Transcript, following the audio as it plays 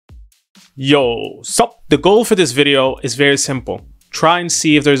Yo, sup? The goal for this video is very simple. Try and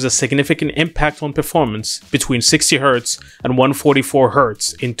see if there's a significant impact on performance between 60Hz and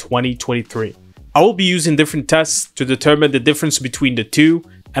 144Hz in 2023. I will be using different tests to determine the difference between the two,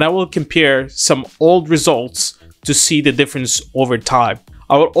 and I will compare some old results to see the difference over time.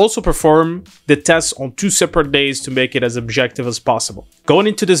 I will also perform the tests on 2 separate days to make it as objective as possible. Going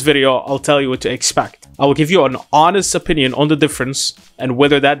into this video, I'll tell you what to expect. I will give you an honest opinion on the difference and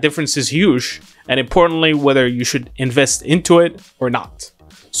whether that difference is huge, and importantly, whether you should invest into it or not.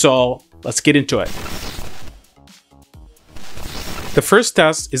 So let's get into it. The first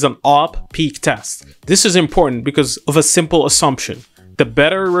test is an op peak test. This is important because of a simple assumption. The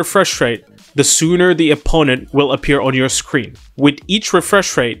better refresh rate, the sooner the opponent will appear on your screen. With each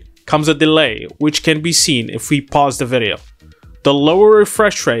refresh rate comes a delay, which can be seen if we pause the video. The lower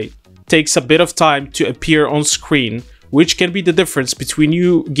refresh rate takes a bit of time to appear on screen, which can be the difference between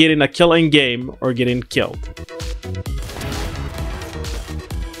you getting a kill in game or getting killed.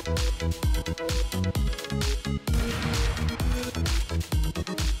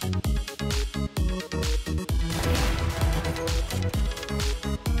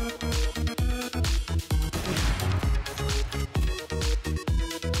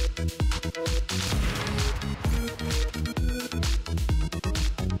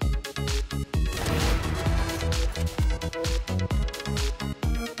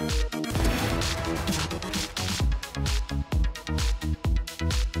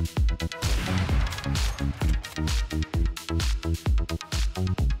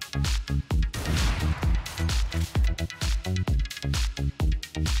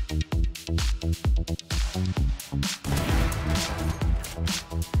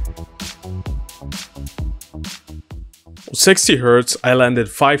 On 60Hz, I landed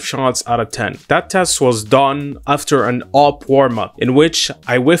 5 shots out of 10. That test was done after an op warm-up, in which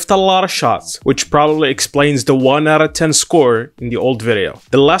I whiffed a lot of shots, which probably explains the 1 out of 10 score in the old video.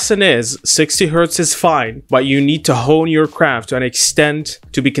 The lesson is, 60Hz is fine, but you need to hone your craft to an extent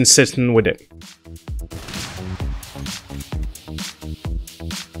to be consistent with it.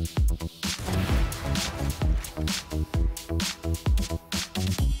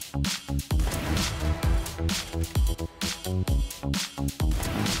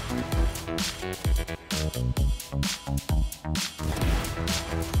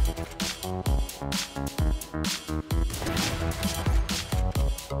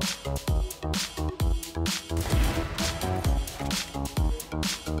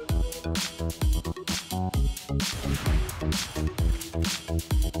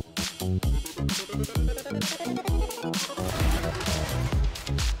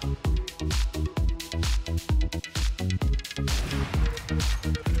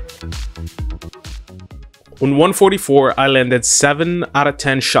 On 144, I landed 7 out of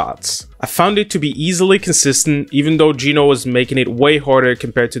 10 shots. I found it to be easily consistent, even though Gino was making it way harder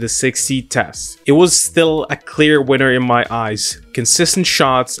compared to the 60 test. It was still a clear winner in my eyes. Consistent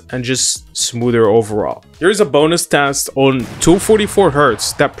shots and just smoother overall. There is a bonus test on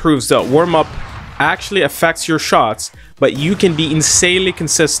 244Hz that proves that warm-up actually affects your shots, but you can be insanely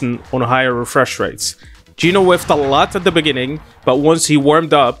consistent on higher refresh rates. Gino whiffed a lot at the beginning, but once he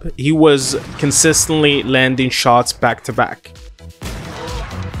warmed up, he was consistently landing shots back to back.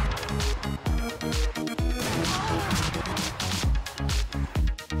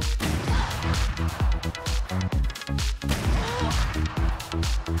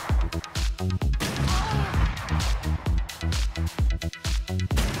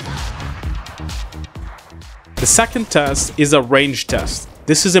 The second test is a range test.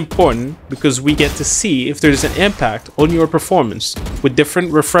 This is important because we get to see if there's an impact on your performance with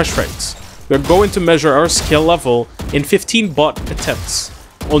different refresh rates. We're going to measure our skill level in 15 bot attempts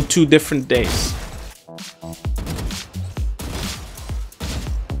on 2 different days.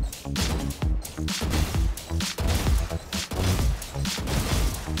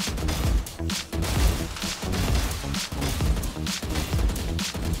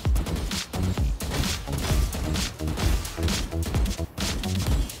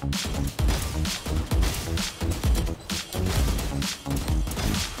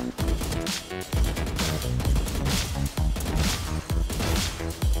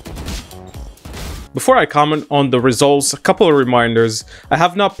 Before I comment on the results, a couple of reminders. I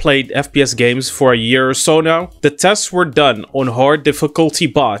have not played FPS games for a year or so now. The tests were done on hard difficulty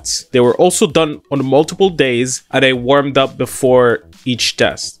bots. They were also done on multiple days and I warmed up before each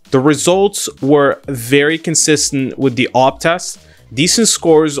test. The results were very consistent with the op test. Decent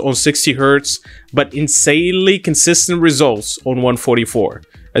scores on 60Hz, but insanely consistent results on 144.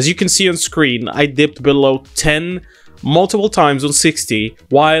 As you can see on screen, I dipped below 10 multiple times on 60,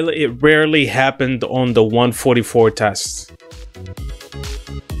 while it rarely happened on the 144 tests.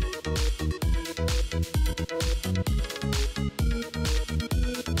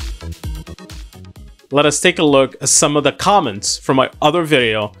 Let us take a look at some of the comments from my other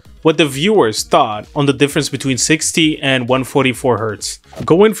video, what the viewers thought on the difference between 60 and 144 Hz.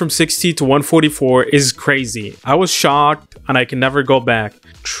 Going from 60 to 144 is crazy. I was shocked and I can never go back.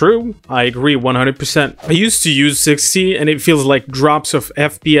 True, I agree 100%. I used to use 60 and it feels like drops of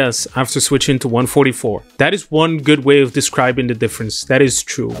FPS after switching to 144. That is one good way of describing the difference. That is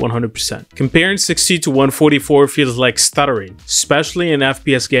true 100%. Comparing 60 to 144 feels like stuttering, especially in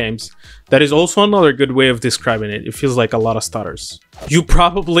FPS games. That is also another good way of describing it. It feels like a lot of stutters. You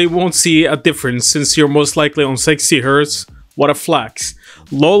probably won't see a difference since you're most likely on 60 Hz. What a flex.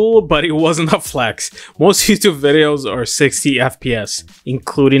 Lol, but it wasn't a flex. Most YouTube videos are 60 FPS,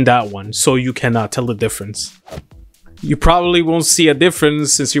 including that one, so you cannot tell the difference. You probably won't see a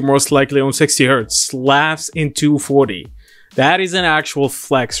difference since you're most likely on 60 Hz. Laughs in 240. That is an actual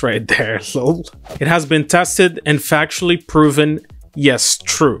flex right there, lol. It has been tested and factually proven, yes,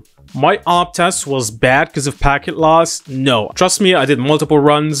 true. My op test was bad because of packet loss? No. Trust me, I did multiple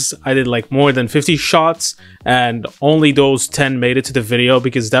runs. I did like more than 50 shots and only those 10 made it to the video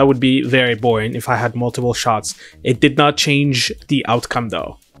because that would be very boring if I had multiple shots. It did not change the outcome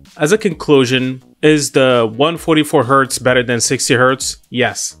though. As a conclusion, is the 144 Hz better than 60 Hz?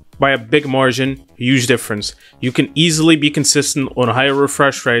 Yes. By a big margin, huge difference. You can easily be consistent on higher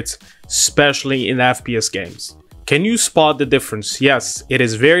refresh rates, especially in FPS games. Can you spot the difference? Yes, it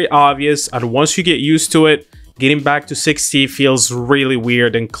is very obvious, and once you get used to it, getting back to 60 feels really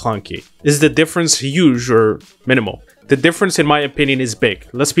weird and clunky. Is the difference huge or minimal? The difference in my opinion is big.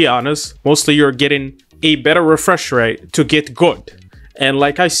 Let's be honest, mostly you're getting a better refresh rate to get good. And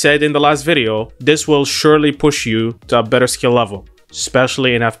like I said in the last video, this will surely push you to a better skill level,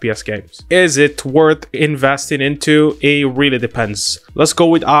 especially in FPS games. Is it worth investing into? It really depends. Let's go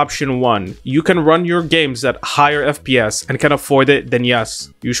with option 1. You can run your games at higher FPS and can afford it, then yes,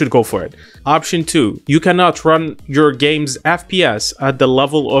 you should go for it. Option 2. You cannot run your game's FPS at the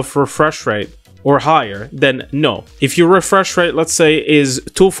level of refresh rate or higher, then no. If your refresh rate, let's say, is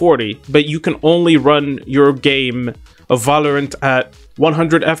 240, but you can only run your game of Valorant at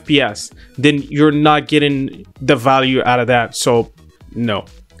 100 FPS, then you're not getting the value out of that, so no.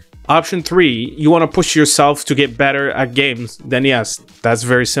 Option 3, you want to push yourself to get better at games, then yes, that's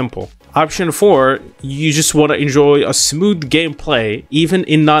very simple. Option 4, you just want to enjoy a smooth gameplay, even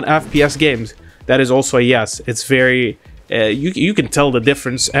in non-FPS games, that is also a yes. It's very, you can tell the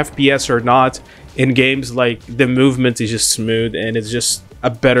difference, FPS or not, in games like the movement is just smooth and it's just a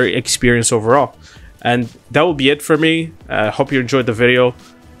better experience overall. And that will be it for me. Hope you enjoyed the video,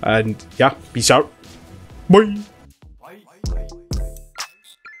 and yeah, peace out. Bye.